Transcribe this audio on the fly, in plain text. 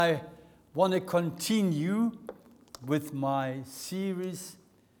I want to continue with my series,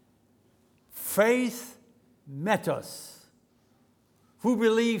 Faith Matters. Who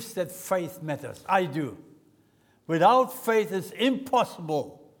believes that faith matters? I do. Without faith, it's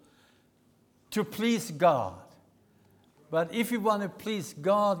impossible to please God. But if you want to please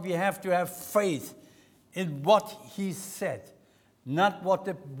God, we have to have faith in what He said, not what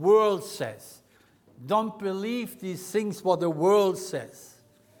the world says. Don't believe these things what the world says.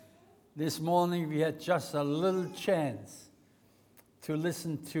 This morning we had just a little chance to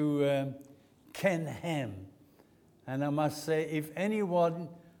listen to Ken Ham. And I must say, if anyone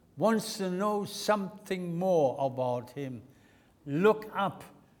wants to know something more about him, look up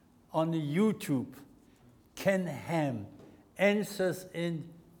on the YouTube, Ken Ham, Answers in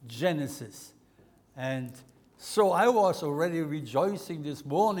Genesis. And so I was already rejoicing this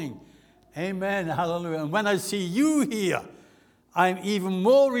morning. Amen, hallelujah. And when I see you here, I'm even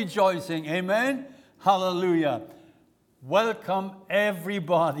more rejoicing. Amen, hallelujah. Welcome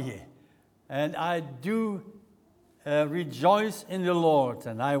everybody. And I do rejoice in the Lord.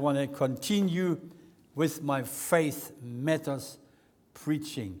 And I want to continue with my Faith Matters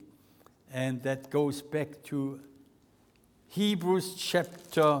preaching. And that goes back to Hebrews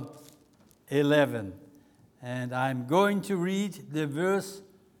chapter 11. And I'm going to read the verse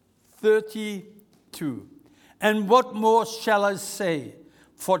 32. And what more shall I say?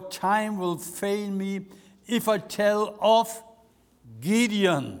 For time will fail me if I tell of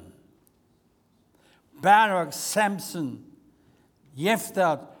Gideon, Barak, Samson,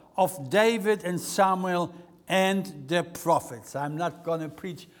 Jephthah, of David and Samuel and the prophets. I'm not going to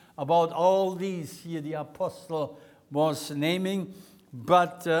preach about all these here the apostle was naming,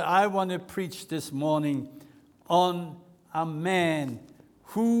 but I want to preach this morning on a man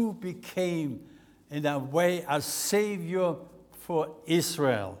who became, in a way, a savior for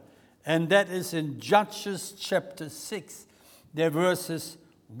Israel. And that is in Judges chapter 6, the verses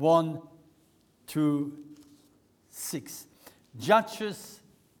 1 to 6. Judges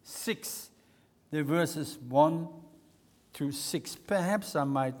 6, the verses 1 to 6. Perhaps I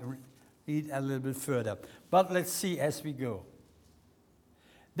might read a little bit further. But let's see as we go.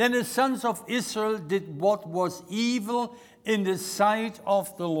 Then the sons of Israel did what was evil in the sight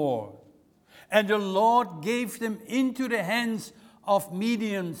of the Lord. And the Lord gave them into the hands of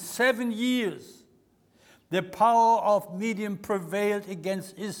Midian 7 years. The power of Midian prevailed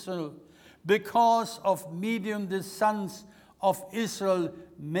against Israel. Because of Midian, the sons of Israel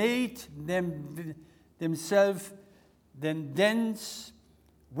made themselves then dens,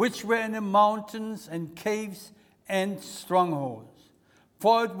 which were in the mountains and caves and strongholds.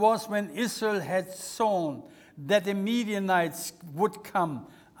 For it was when Israel had sown that the Midianites would come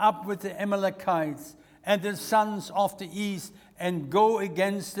up with the Amalekites and the sons of the east and go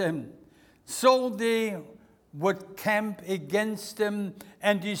against them. So they would camp against them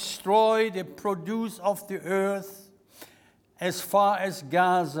and destroy the produce of the earth as far as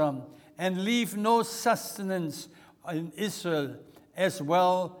Gaza, and leave no sustenance in Israel, as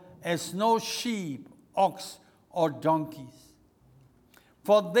well as no sheep, ox, or donkeys.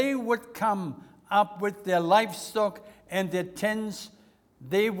 For they would come up with their livestock and their tents.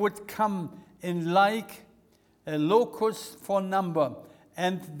 They would come in like a locust for number,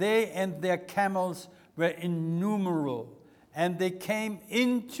 and they and their camels were innumerable, and they came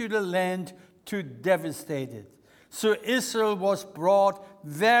into the land to devastate it. So Israel was brought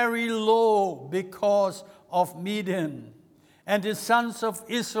very low because of Midian. And the sons of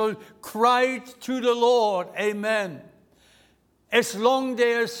Israel cried to the Lord, amen. As long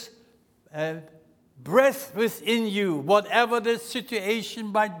there's breath within you, whatever the situation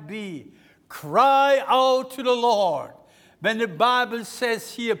might be, cry out to the Lord. When the Bible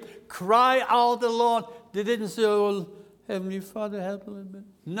says here, cry out to the Lord, they didn't say, oh, Heavenly Father, help a little bit.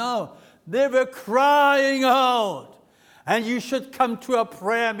 No, they were crying out. And you should come to a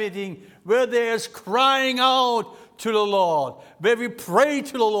prayer meeting where there's crying out to the Lord, where we pray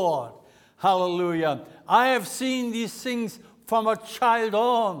to the Lord. Hallelujah. I have seen these things from a child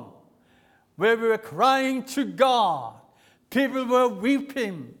on, where we were crying to God. People were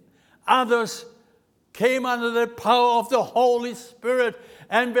weeping. Others came under the power of the Holy Spirit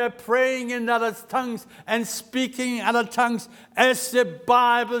and were praying in other tongues and speaking in other tongues, as the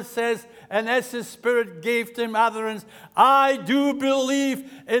Bible says, and as the Spirit gave them utterance. I do believe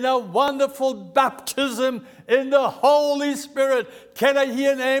in a wonderful baptism in the Holy Spirit. Can I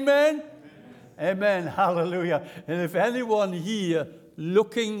hear an amen? Amen. Hallelujah. And if anyone here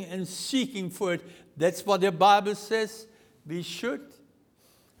looking and seeking for it, that's what the Bible says we should.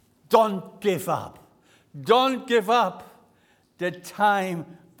 Don't give up. Don't give up. The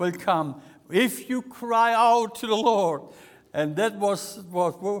time will come if you cry out to the Lord. And that was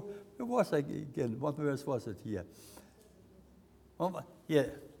where was I again? What verse was it here? Oh, yeah.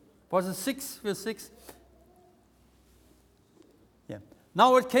 Was it 6? Verse 6? Yeah.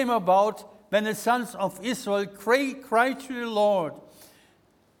 Now it came about when the sons of Israel cried to the Lord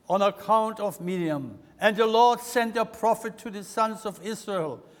on account of Miriam. And the Lord sent a prophet to the sons of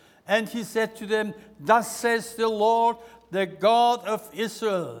Israel. And he said to them, thus says the Lord, the God of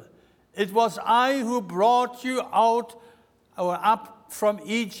Israel, it was I who brought you out or up from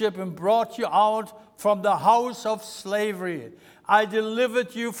Egypt and brought you out from the house of slavery. I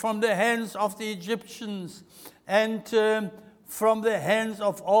delivered you from the hands of the Egyptians and from the hands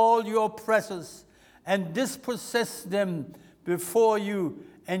of all your oppressors, and dispossessed them before you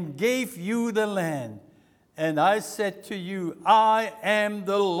and gave you the land. And I said to you, I am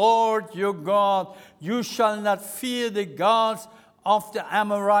the Lord your God. You shall not fear the gods of the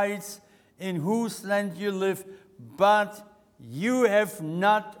Amorites in whose land you live, but you have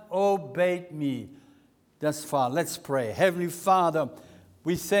not obeyed me. Thus far, let's pray. Heavenly Father,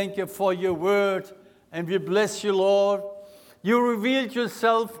 we thank you for your word, and we bless you, Lord. You revealed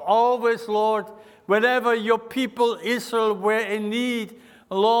yourself always, Lord, whenever your people Israel were in need,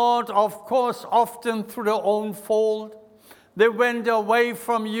 Lord, of course, often through their own fault. They went away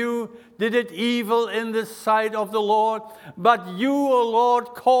from you, did it evil in the sight of the Lord. But you, O Lord,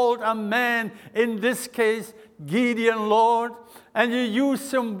 called a man, in this case, Gideon, Lord, and you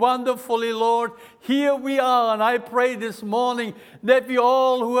used him wonderfully, Lord. Here we are, and I pray this morning that we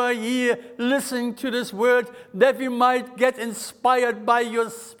all who are here listening to this word, that we might get inspired by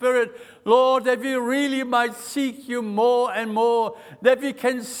your Spirit, Lord, that we really might seek you more and more, that we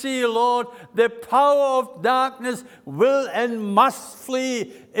can see, Lord, the power of darkness will and must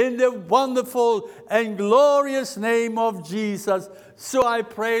flee in the wonderful and glorious name of Jesus. So I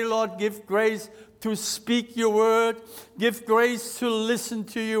pray, Lord, give grace to speak your word, give grace to listen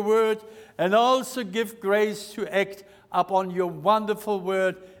to your word, and also give grace to act upon your wonderful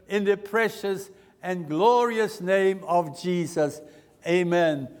word in the precious and glorious name of Jesus.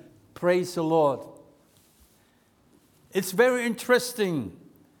 Amen. Praise the Lord. It's very interesting.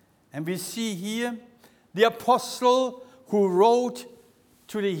 And we see here the apostle who wrote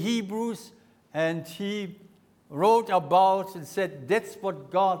to the Hebrews, and he wrote about and said, that's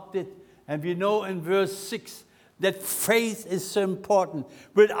what God did. And we know in verse 6 that faith is so important.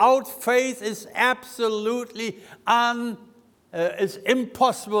 Without faith, it's absolutely it's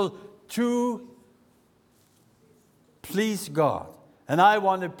impossible to please God. And I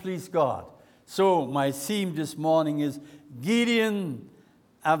want to please God. So my theme this morning is Gideon,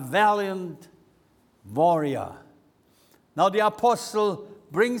 a valiant warrior. Now the apostle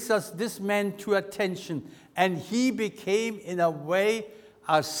brings us this man to attention, and he became, in a way,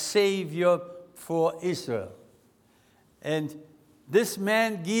 a savior for Israel. And this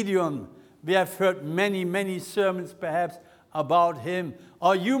man, Gideon, we have heard many, many sermons perhaps about him,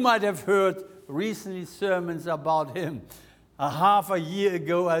 or you might have heard recently sermons about him. Half a year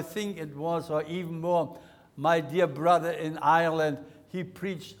ago, I think it was, or even more, my dear brother in Ireland, he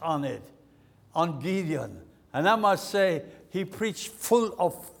preached on it, on Gideon. And I must say, he preached full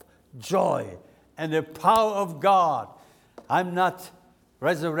of joy and the power of God. I'm not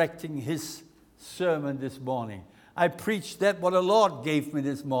resurrecting his sermon this morning. I preached that what the Lord gave me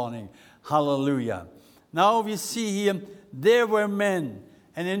this morning. Hallelujah. Now we see here, there were men,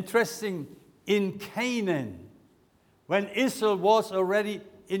 and interesting, in Canaan. When Israel was already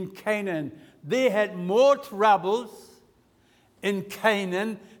in Canaan, they had more troubles in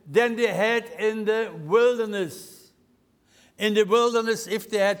Canaan than they had in the wilderness. In the wilderness, if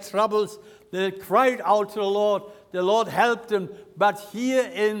they had troubles, they cried out to the Lord helped them. But here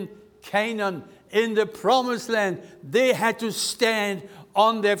in Canaan, in the promised land, they had to stand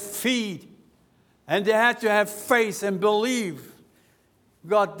on their feet. And they had to have faith and believe.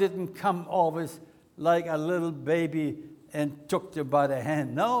 God didn't come always like a little baby and took them by the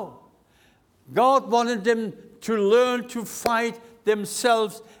hand. No. God wanted them to learn to fight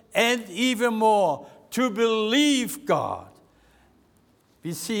themselves and even more to believe God.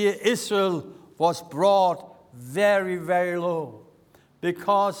 We see Israel was brought very, very low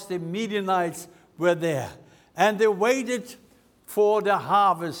because the Midianites were there. And they waited for the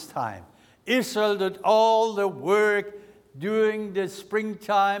harvest time. Israel did all the work during the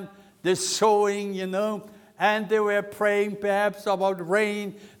springtime, the sowing, and they were praying perhaps about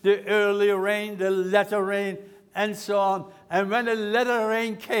rain, the early rain, the latter rain, and so on. And when the latter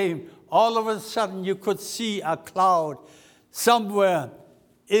rain came, all of a sudden you could see a cloud somewhere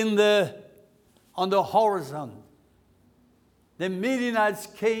on the horizon. the Midianites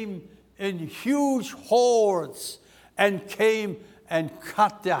came in huge hordes and came and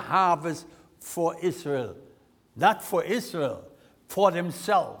cut the harvest for Israel. Not for Israel, for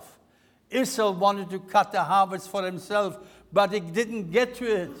themselves. Israel wanted to cut the harvest for themselves, but it didn't get to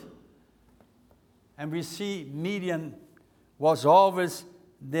it. And we see Midian was always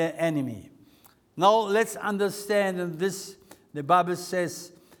their enemy. Now let's understand, and this, the Bible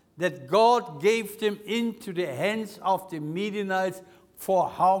says, that God gave them into the hands of the Midianites for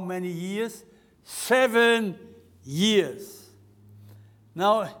how many years? 7 years.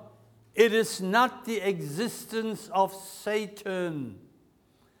 Now, it is not the existence of Satan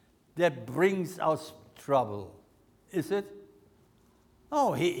that brings us trouble, is it?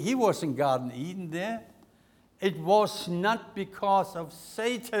 No, he was in Garden Eden there. It was not because of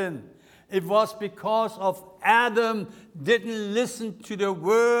Satan. It was because of Adam didn't listen to the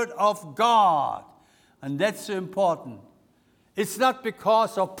word of God. And that's important. It's not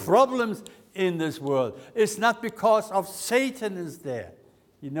because of problems in this world. It's not because of Satan is there.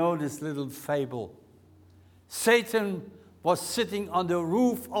 You know this little fable. Satan was sitting on the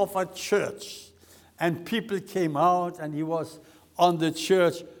roof of a church, and people came out, and he was on the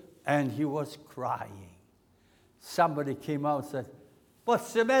church, and he was crying. Somebody came out and said,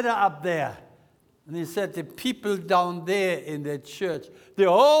 "What's the matter up there?" And he said, "The people down there in the church, they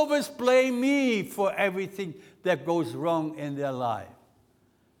always blame me for everything that goes wrong in their life."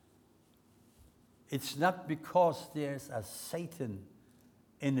 It's not because there's a Satan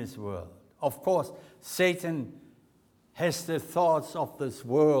in this world. Of course, Satan has the thoughts of this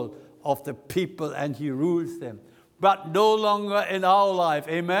world, of the people, and he rules them. But no longer in our life.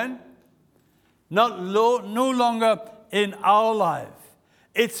 Amen? No longer in our life.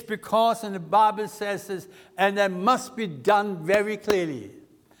 It's because, and the Bible says this, and that must be done very clearly.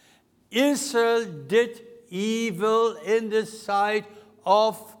 Israel did evil in the sight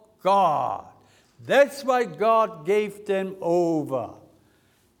of God. That's why God gave them over.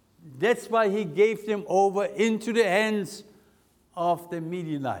 That's why he gave them over into the hands of the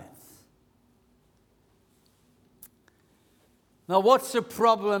Midianites. Now, what's the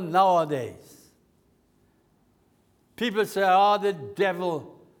problem nowadays? People say, "Oh, the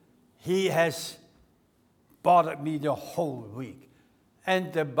devil, he has bothered me the whole week."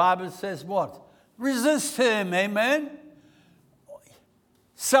 And the Bible says what? Resist him, amen?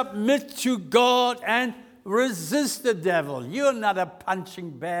 Submit to God and resist the devil. You're not a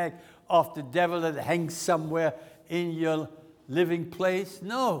punching bag of the devil that hangs somewhere in your living place.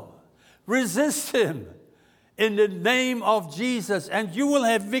 No. Resist him in the name of Jesus, and you will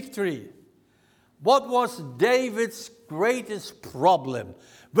have victory. What was David's greatest problem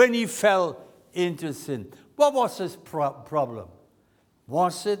when he fell into sin? What was his problem?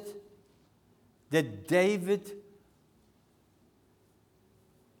 Was it that David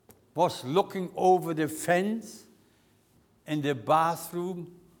was looking over the fence in the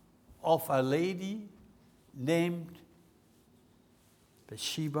bathroom of a lady named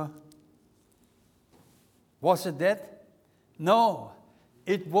Bathsheba? Was it that? No,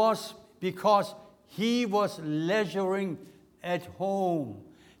 it was because he was leisuring at home.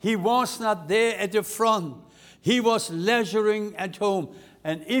 He was not there at the front. He was leisuring at home.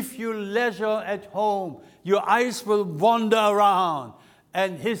 And if you leisure at home, your eyes will wander around.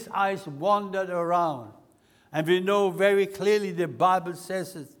 And his eyes wandered around. And we know very clearly, the Bible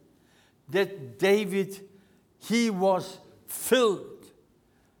says it, that David, he was filled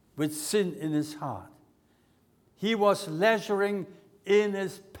with sin in his heart. He was leisuring in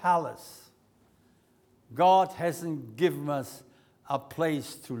his palace. God hasn't given us a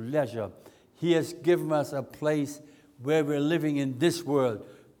place to leisure. He has given us a place where we're living in this world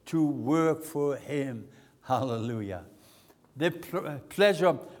to work for him. Hallelujah. The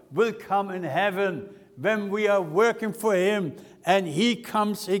pleasure will come in heaven when we are working for him, and he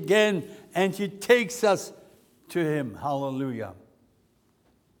comes again and he takes us to him. Hallelujah.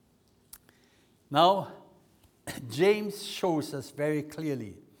 Now, James shows us very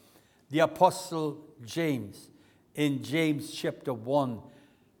clearly, the Apostle James, in James chapter 1,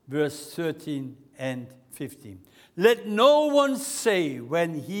 verse 13 and 15. "Let no one say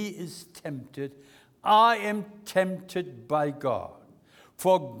when he is tempted, 'I am tempted by God.'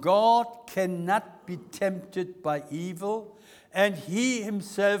 For God cannot be tempted by evil, and he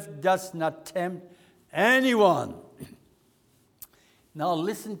himself does not tempt anyone." Now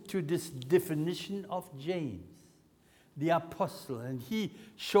listen to this definition of James, the apostle, and he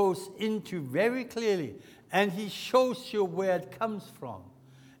shows into very clearly, and he shows you where it comes from.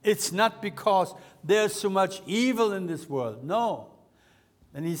 It's not because there's so much evil in this world. No.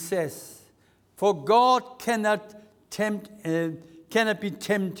 And he says, "For God cannot cannot be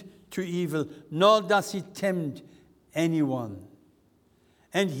tempted to evil, nor does he tempt anyone.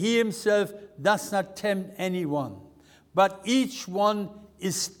 And he himself does not tempt anyone. But each one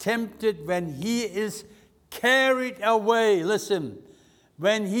is tempted when he is carried away. Listen,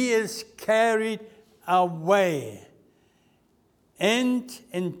 when he is carried away and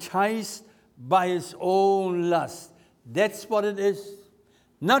enticed by his own lust. That's what it is.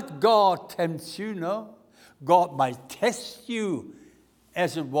 Not God tempts you, no. God might test you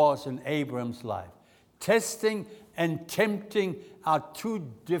as it was in Abraham's life. Testing and tempting are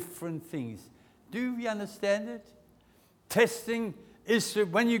two different things. Do we understand it? Testing is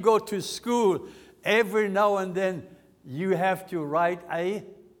when you go to school, every now and then you have to write a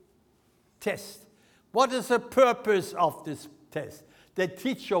test. What is the purpose of this test? The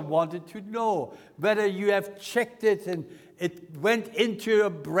teacher wanted to know whether you have checked it and it went into your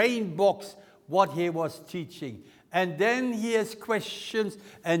brain box what he was teaching. And then he has questions,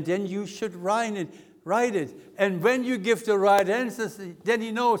 and then you should write it. And when you give the right answers, then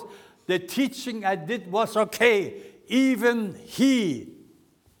he knows the teaching I did was okay. Even he,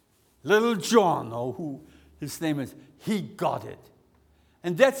 little John, or who his name is, he got it.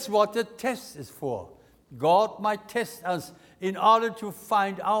 And that's what the test is for. God might test us in order to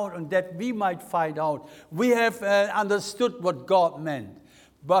find out, and that we might find out. We have understood what God meant.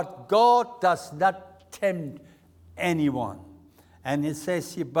 But God does not tempt anyone. And it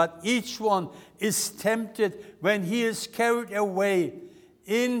says here, but each one is tempted when he is carried away,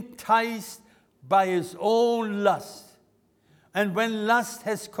 enticed by his own lust. And when lust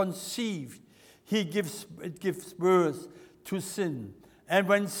has conceived, it gives birth to sin. And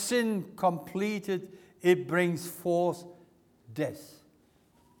when sin completed, it brings forth death.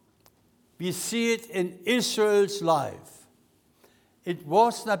 We see it in Israel's life. It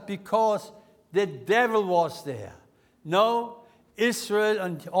was not because the devil was there. No, Israel,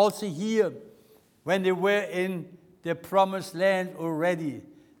 and also here, when they were in the promised land already,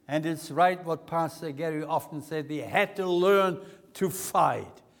 and it's right what Pastor Gary often said, they had to learn to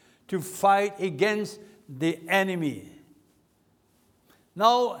fight against the enemy.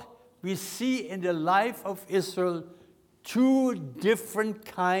 Now, we see in the life of Israel two different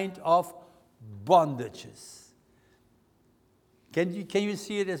kinds of bondages. Can you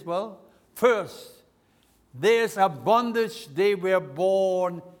see it as well? First, there's a bondage they were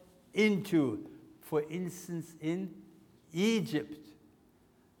born into. For instance, in Egypt.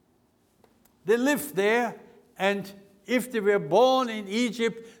 They lived there, and if they were born in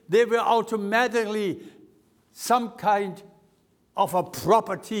Egypt, they were automatically some kind of a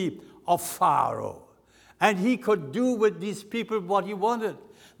property of Pharaoh. And he could do with these people what he wanted.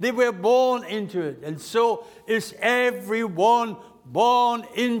 They were born into it. And so is everyone born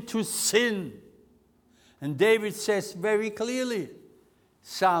into sin. And David says very clearly,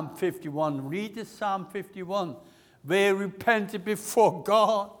 Psalm 51, read the Psalm 51, where he repented before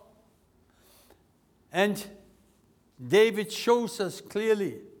God. And David shows us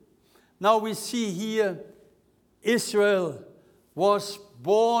clearly. Now we see here, Israel was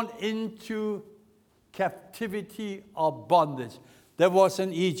born into captivity or bondage. That was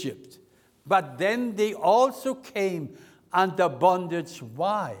in Egypt. But then they also came under bondage.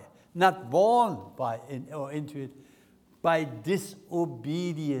 Why? Not born into it, by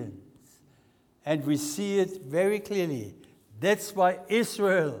disobedience. And we see it very clearly. That's why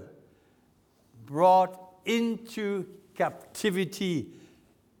Israel brought into captivity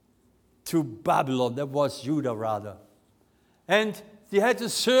to Babylon. That was Judah, rather. And they had to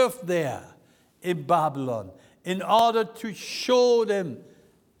serve there in Babylon in order to show them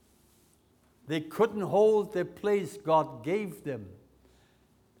they couldn't hold the place God gave them.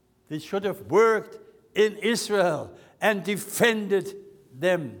 They should have worked in Israel and defended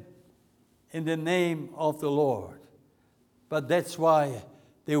them in the name of the Lord. But that's why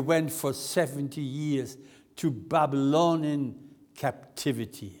they went for 70 years to Babylonian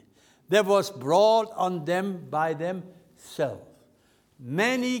captivity. That was brought on them by themselves.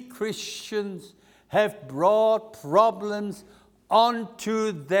 Many Christians have brought problems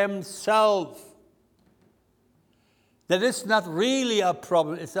onto themselves. That is not really a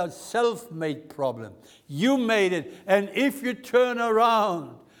problem. It's a self-made problem. You made it. And if you turn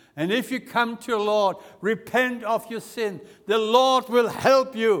around and if you come to the Lord, repent of your sin, the Lord will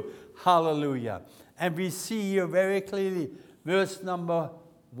help you. Hallelujah. And we see here very clearly, verse number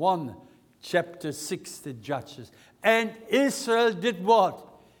 1, chapter 6, the Judges. And Israel did what?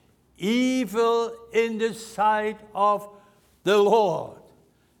 Evil in the sight of the Lord.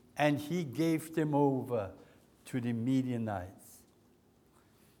 And he gave them over to the Midianites.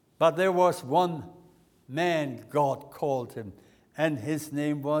 But there was one man God called him, and his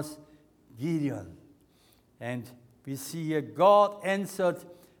name was Gideon. And we see here God answered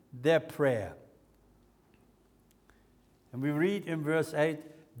their prayer. And we read in verse 8,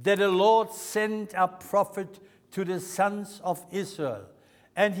 that the Lord sent a prophet to the sons of Israel,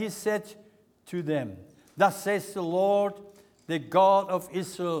 and he said to them, thus says the Lord, the God of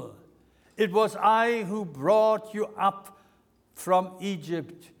Israel, it was I who brought you up from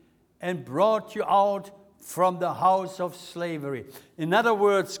Egypt and brought you out from the house of slavery. In other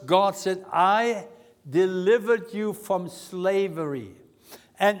words, God said, I delivered you from slavery,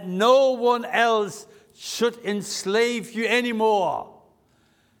 and no one else should enslave you anymore.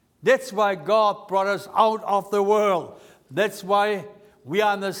 That's why God brought us out of the world. That's why we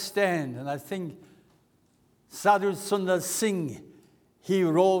understand. And I think Sadhu Sundar Singh, he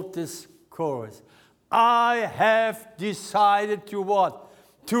wrote this chorus. I have decided to what?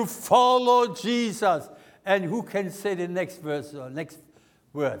 To follow Jesus. And who can say the next verse or next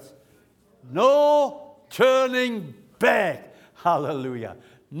words? No turning back. Hallelujah.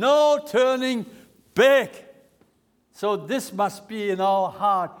 No turning back. So this must be in our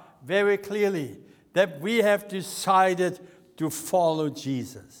heart very clearly, that we have decided to follow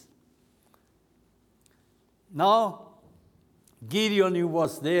Jesus. Now, Gideon, who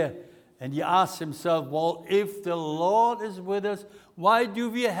was there, and he asked himself, well, if the Lord is with us, why do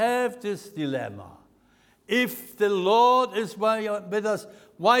we have this dilemma? If the Lord is with us,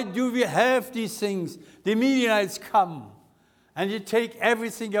 why do we have these things? The Midianites come, and you take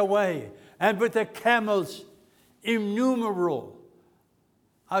everything away. And with the camels, innumerable,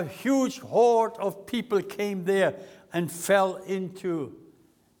 a huge horde of people came there and fell into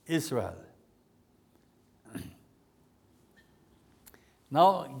Israel.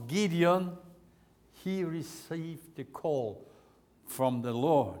 Now, Gideon, he received the call from the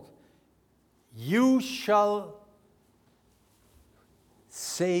Lord. You shall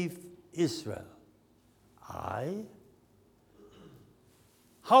save Israel. I?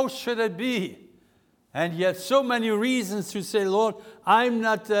 How should it be? And he had so many reasons to say, Lord, I'm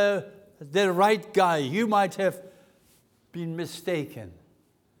not the right guy. You might have been mistaken.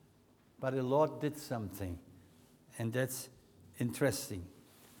 But the Lord did something. And that's interesting.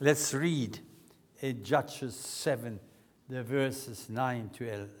 Let's read in Judges 7, the verses 9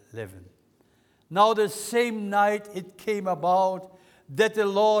 to 11. Now the same night it came about that the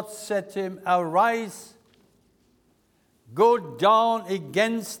Lord said to him, arise, go down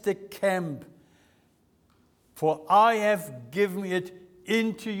against the camp, for I have given it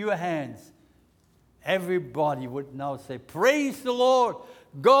into your hands. Everybody would now say, praise the Lord.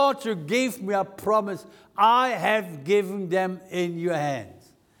 God, you gave me a promise. I have given them in your hands.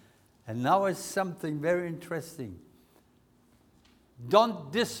 And now is something very interesting.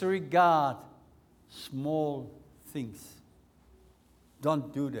 Don't disregard small things.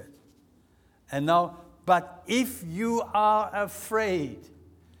 Don't do that. And now, but if you are afraid,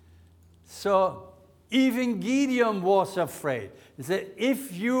 so even Gideon was afraid. He said,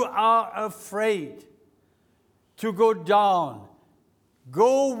 if you are afraid to go down,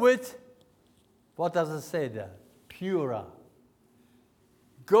 go with, what does it say there? Purah.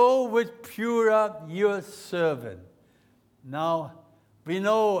 Go with Purah, your servant. Now, we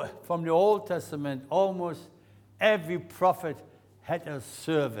know from the Old Testament, almost every prophet had a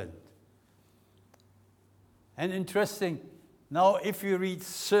servant. And interesting, now if you read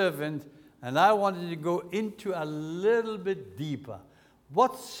servant, and I wanted to go into a little bit deeper.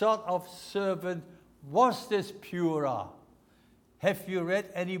 What sort of servant was this Purah? Have you read,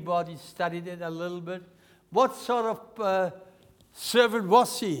 anybody studied it a little bit? What sort of servant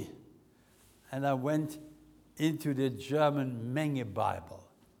was he? And I went into the German Menge Bible.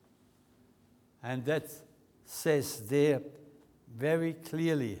 And that says there very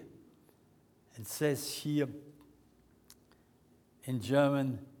clearly, it says here in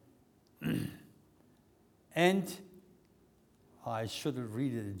German, and I should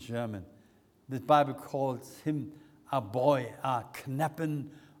read it in German. The Bible calls him a boy, a Knappen,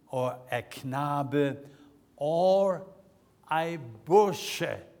 or a Knabe, or a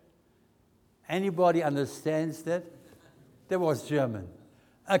Bursche. Anybody understands that? That was German.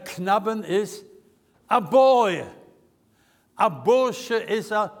 A Knaben is a boy. A Bursche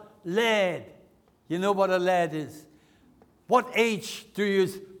is a lad. You know what a lad is? What age do you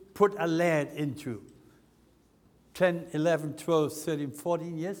put a lad into? 10, 11, 12, 13,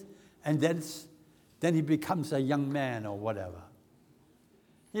 14 years? And then he becomes a young man or whatever.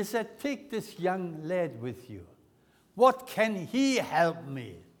 He said, take this young lad with you. What can he help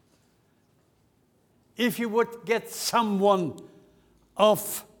me? If you would get someone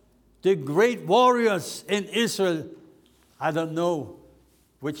of the great warriors in Israel. I don't know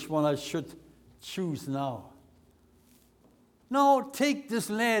which one I should choose now. No, take this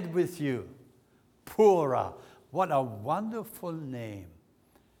lad with you. Pura. What a wonderful name.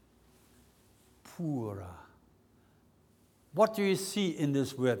 Pura. What do you see in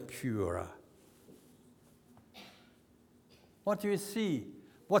this word pura? What do you see?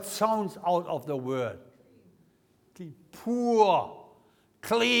 What sounds out of the word? Pure,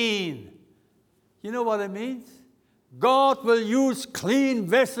 clean. You know what it means? God will use clean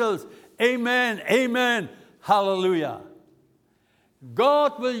vessels. Amen, amen, hallelujah.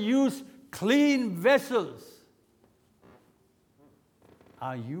 God will use clean vessels.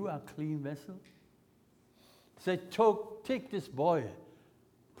 Are you a clean vessel? Say, take this boy,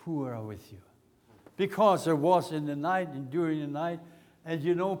 Pura, with you. Because there was in the night and during the night, and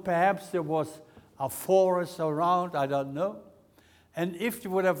you know, perhaps there was a forest around, I don't know. And if you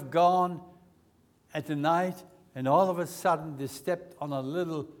would have gone at the night, and all of a sudden they stepped on a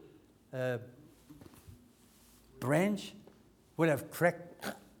little branch, would have cracked,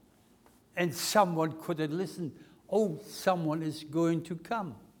 and someone could have listened. Oh, someone is going to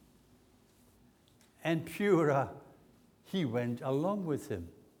come. And Pura, he went along with him.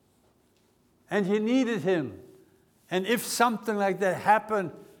 And he needed him. And if something like that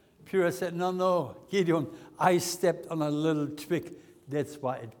happened, Pura said, no, Gideon, I stepped on a little twig. That's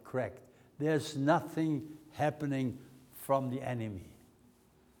why it cracked. There's nothing happening from the enemy.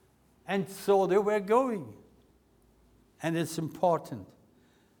 And so they were going. And it's important.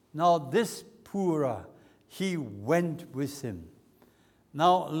 Now this Pura, he went with him.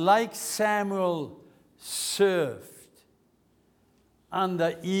 Now, like Samuel served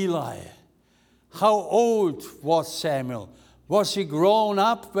under Eli, how old was Samuel? Was he grown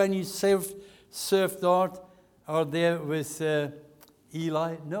up when he served God or there with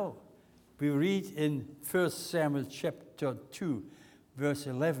Eli? No. We read in 1 Samuel chapter 2, verse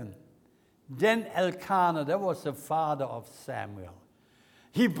 11. Then Elkanah, that was the father of Samuel,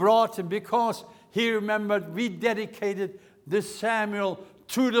 he brought him because he remembered we dedicated this Samuel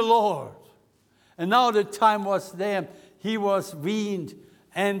to the Lord. And now the time was there. He was weaned,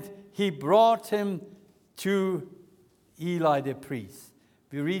 and he brought him to Eli the priest.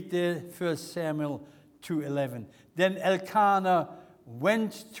 We read there 1 Samuel 2:11. Then Elkanah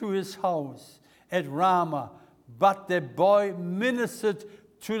went to his house at Ramah, but the boy ministered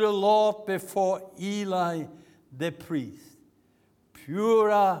to the Lord before Eli the priest.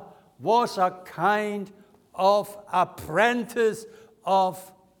 Pura was a kind of apprentice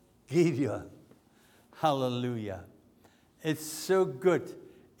of Gideon. Hallelujah. It's so good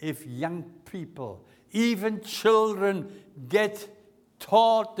if young people, even children, get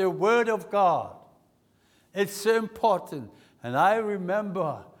taught the Word of God. It's so important. And I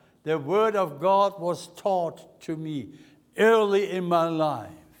remember the Word of God was taught to me early in my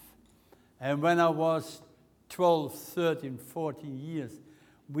life. And when I was 12, 13, 14 years,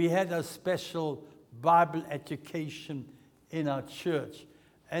 we had a special Bible education in our church.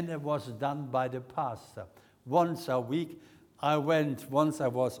 And it was done by the pastor. Once a week, I went. Once I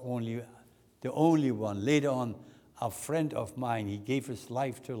was the only one. Later on, a friend of mine, he gave his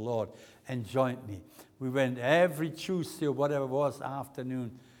life to the Lord and joined me. We went every Tuesday or whatever it was,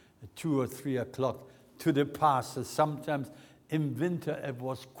 afternoon, 2 or 3 o'clock, to the pastor. Sometimes in winter it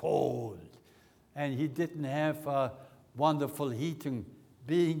was cold. And he didn't have a wonderful heating.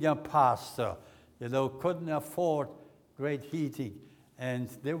 Being a pastor, couldn't afford great heating. And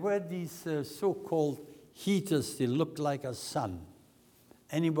there were these so-called heaters. They looked like a sun.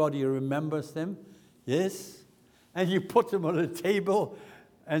 Anybody remembers them? Yes? And you put them on the table,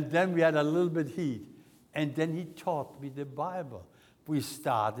 and then we had a little bit heat. And then he taught me the Bible. We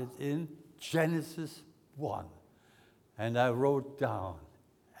started in Genesis 1. And I wrote down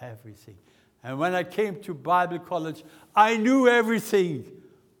everything. And when I came to Bible college, I knew everything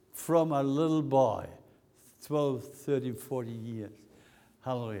from a little boy, 12, 13, 14 years.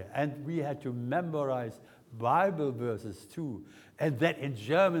 Hallelujah. And we had to memorize Bible verses too. And that in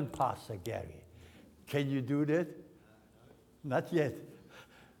German, Pastor Gary. Can you do that? Not yet.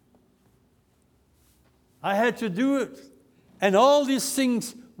 I had to do it. And all these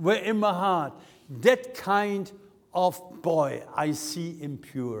things were in my heart. That kind of boy I see in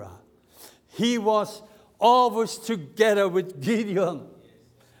Pura. He was always together with Gideon.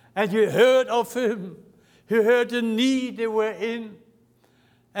 And you heard of him. You heard the need they were in.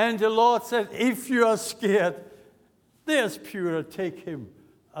 And the Lord said, if you are scared, there's Pura, take him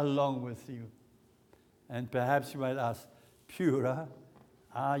along with you. And perhaps you might ask, Pura,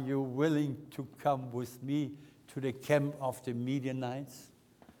 are you willing to come with me to the camp of the Midianites?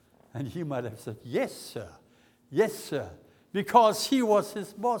 And he might have said, yes, sir. Yes, sir. Because he was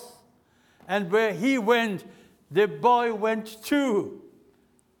his boss. And where he went, the boy went too.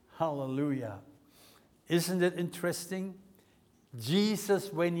 Hallelujah. Isn't it interesting?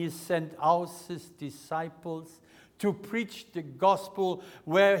 Jesus, when he sent out his disciples to preach the gospel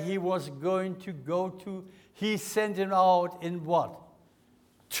where he was going to go to, he sent them out in what?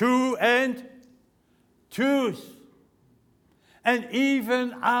 2 and 2s. And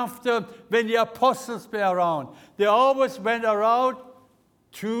even after, when the apostles were around, they always went around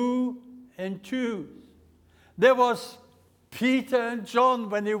 2 and 2s. There was Peter and John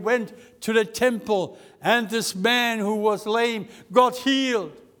when they went to the temple, and this man who was lame got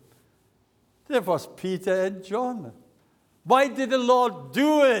healed. There was Peter and John. Why did the Lord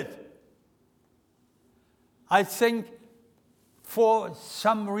do it? I think for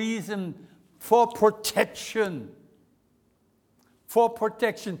some reason, for protection. For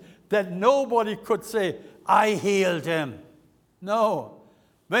protection, that nobody could say, I healed him. No.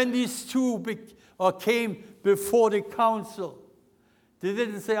 When these two came before the council, they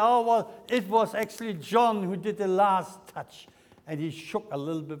didn't say, oh, well, it was actually John who did the last touch. And he shook a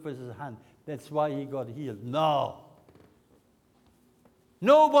little bit with his hand. That's why he got healed. No.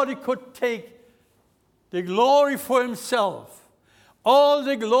 Nobody could take the glory for himself. All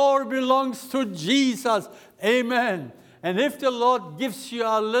the glory belongs to Jesus. Amen. And if the Lord gives you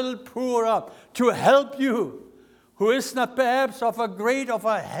a little pour up to help you, who is not perhaps of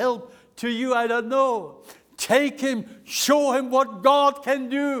a help to you, I don't know. Take him, show him what God can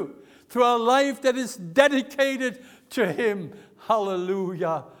do through a life that is dedicated to him.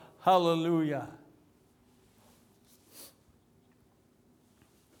 Hallelujah, hallelujah.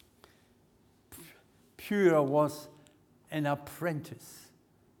 Pura was an apprentice,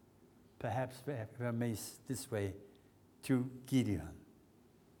 perhaps if I may this way, to Gideon.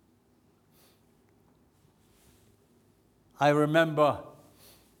 I remember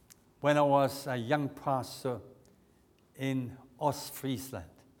when I was a young pastor in Ostfriesland.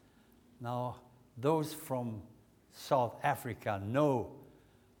 Now, those from South Africa know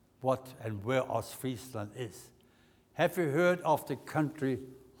what and where Ostfriesland is. Have you heard of the country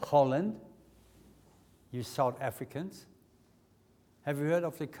Holland? You South Africans? Have you heard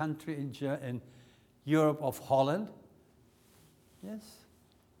of the country in Europe of Holland? Yes.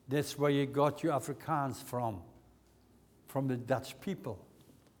 That's where you got your Afrikaans from the Dutch people.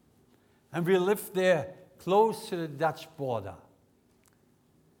 And we lived there close to the Dutch border.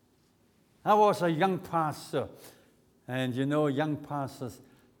 I was a young pastor, and you know, young pastors,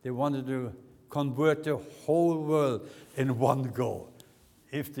 they wanted to convert the whole world in one go,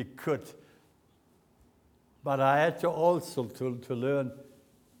 if they could. But I had to also to learn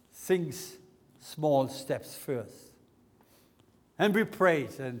things, small steps first. And we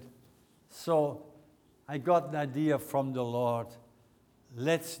prayed, and so I got an idea from the Lord.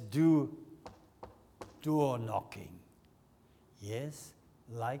 Let's do door knocking. Yes,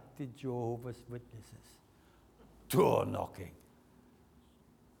 like the Jehovah's Witnesses. Door knocking.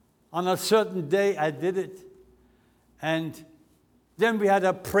 On a certain day, I did it. And then we had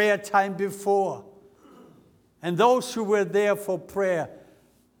a prayer time before. And those who were there for prayer,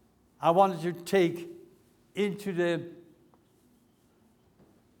 I wanted to take into the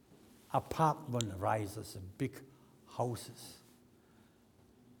apartment rises and big houses.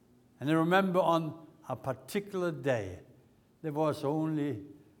 And I remember on a particular day, there was only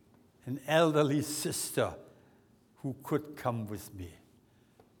an elderly sister who could come with me.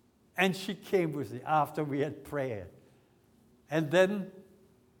 And she came with me after we had prayer. And then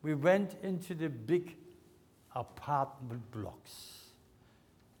we went into the big apartment blocks,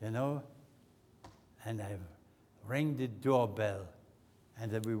 you know, and I rang the doorbell, and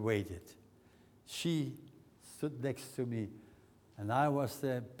then we waited. She stood next to me, and I was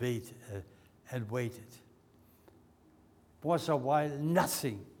there and waited. Was a while,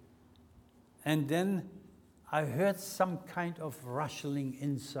 nothing. And then I heard some kind of rustling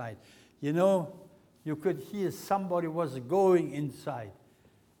inside. You know, you could hear somebody was going inside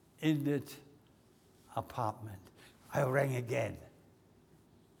in that apartment. I rang again.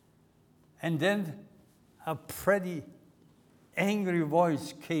 And then a pretty angry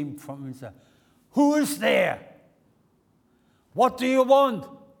voice came from inside. Who is there? What do you want?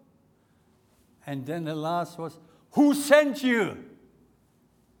 And then the last was, who sent you?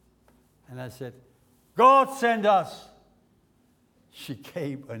 And I said, God sent us. She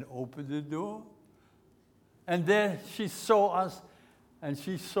came and opened the door. And there she saw us, and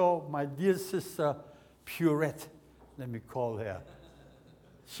she saw my dear sister, Purette, let me call her.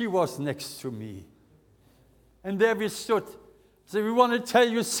 She was next to me. And there we stood, So we want to tell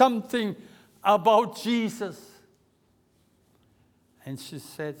you something about Jesus. And she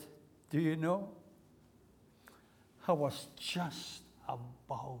said, do you know? I was just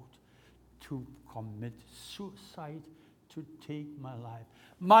about to commit suicide, to take my life.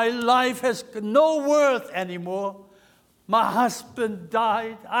 My life has no worth anymore. My husband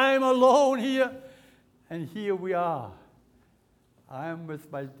died. I'm alone here. And here we are. I'm with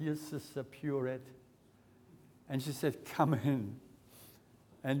my dear sister, Purette. And she said, come in.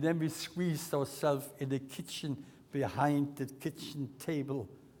 And then we squeezed ourselves in the kitchen, behind the kitchen table.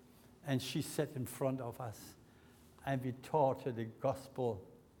 And she sat in front of us. And we taught her the gospel.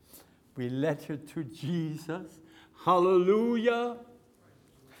 We led her to Jesus. Hallelujah.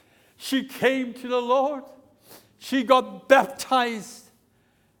 She came to the Lord. She got baptized.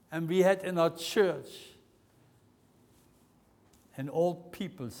 And we had in our church an old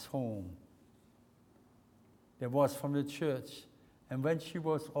people's home. That was from the church. And when she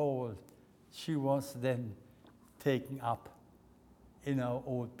was old, she was then taken up in our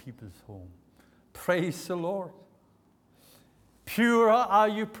old people's home. Praise the Lord. Pura, are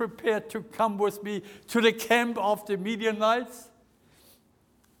you prepared to come with me to the camp of the Midianites?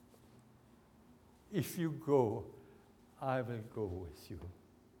 If you go, I will go with you.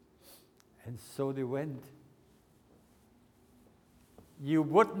 And so they went. You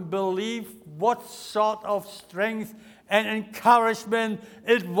wouldn't believe what sort of strength and encouragement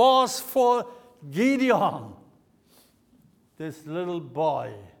it was for Gideon. This little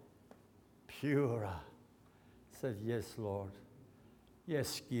boy, Pura, said, yes, Lord.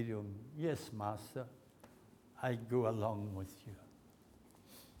 Yes, Gideon. Yes, Master. I go along with you.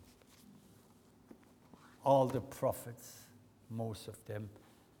 All the prophets, most of them,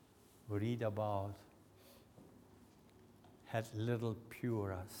 read about, had little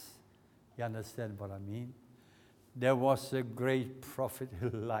Puras. You understand what I mean? There was a great prophet,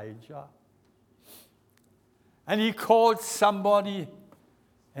 Elijah. And he called somebody,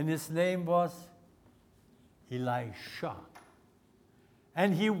 and his name was Elisha.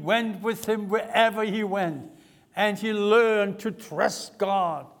 And he went with him wherever he went. And he learned to trust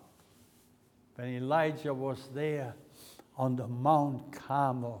God. When Elijah was there on the Mount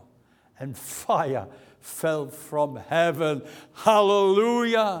Carmel, and fire fell from heaven.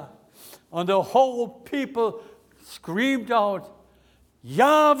 Hallelujah. And the whole people screamed out,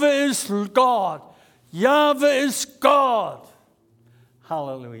 Yahweh is God. Yahweh is God.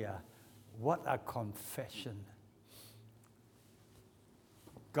 Hallelujah. What a confession.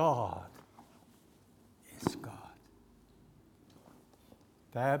 God is God.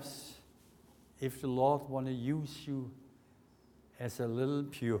 Perhaps if the Lord want to use you as a little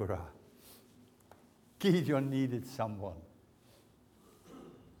Pura, Gideon needed someone.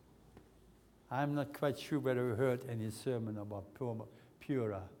 I'm not quite sure whether you heard any sermon about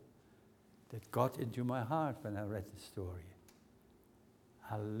Pura that got into my heart when I read the story.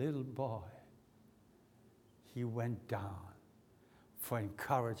 A little boy, he went down for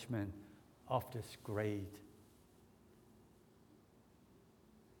encouragement of this great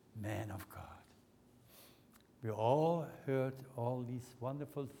man of God. We all heard all these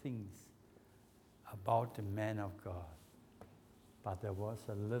wonderful things about the man of God. But there was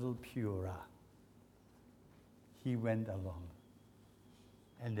a little Pura. He went along.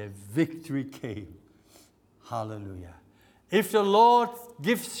 And the victory came. Hallelujah. If the Lord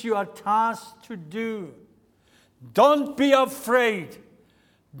gives you a task to do, don't be afraid.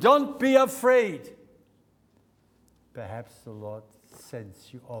 Don't be afraid. Perhaps the Lord sends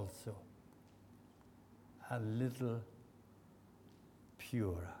you also a little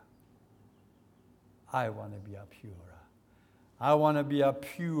Pura. I want to be a Pura. I want to be a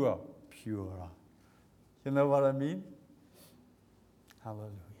pure Pura. You know what I mean?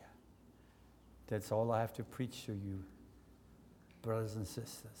 Hallelujah. That's all I have to preach to you, brothers and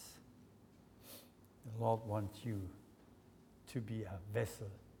sisters. The Lord wants you to be a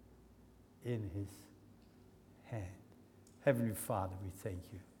vessel in His hand. Heavenly Father, we thank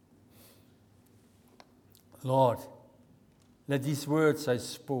you. Lord, let these words I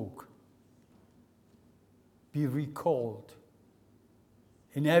spoke be recalled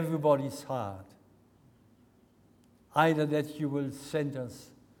in everybody's heart. Either that you will send us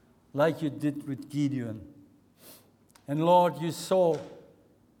like you did with Gideon. And Lord, you saw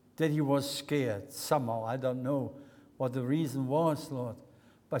that he was scared somehow. I don't know what the reason was, Lord,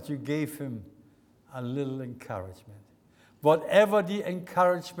 but you gave him a little encouragement. Whatever the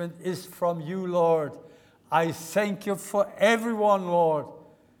encouragement is from you, Lord, I thank you for everyone, Lord,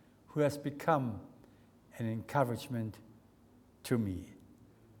 who has become an encouragement to me.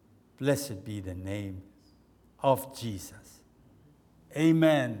 Blessed be the name of Jesus.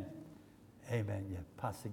 Amen. Amen. Yeah, Pastor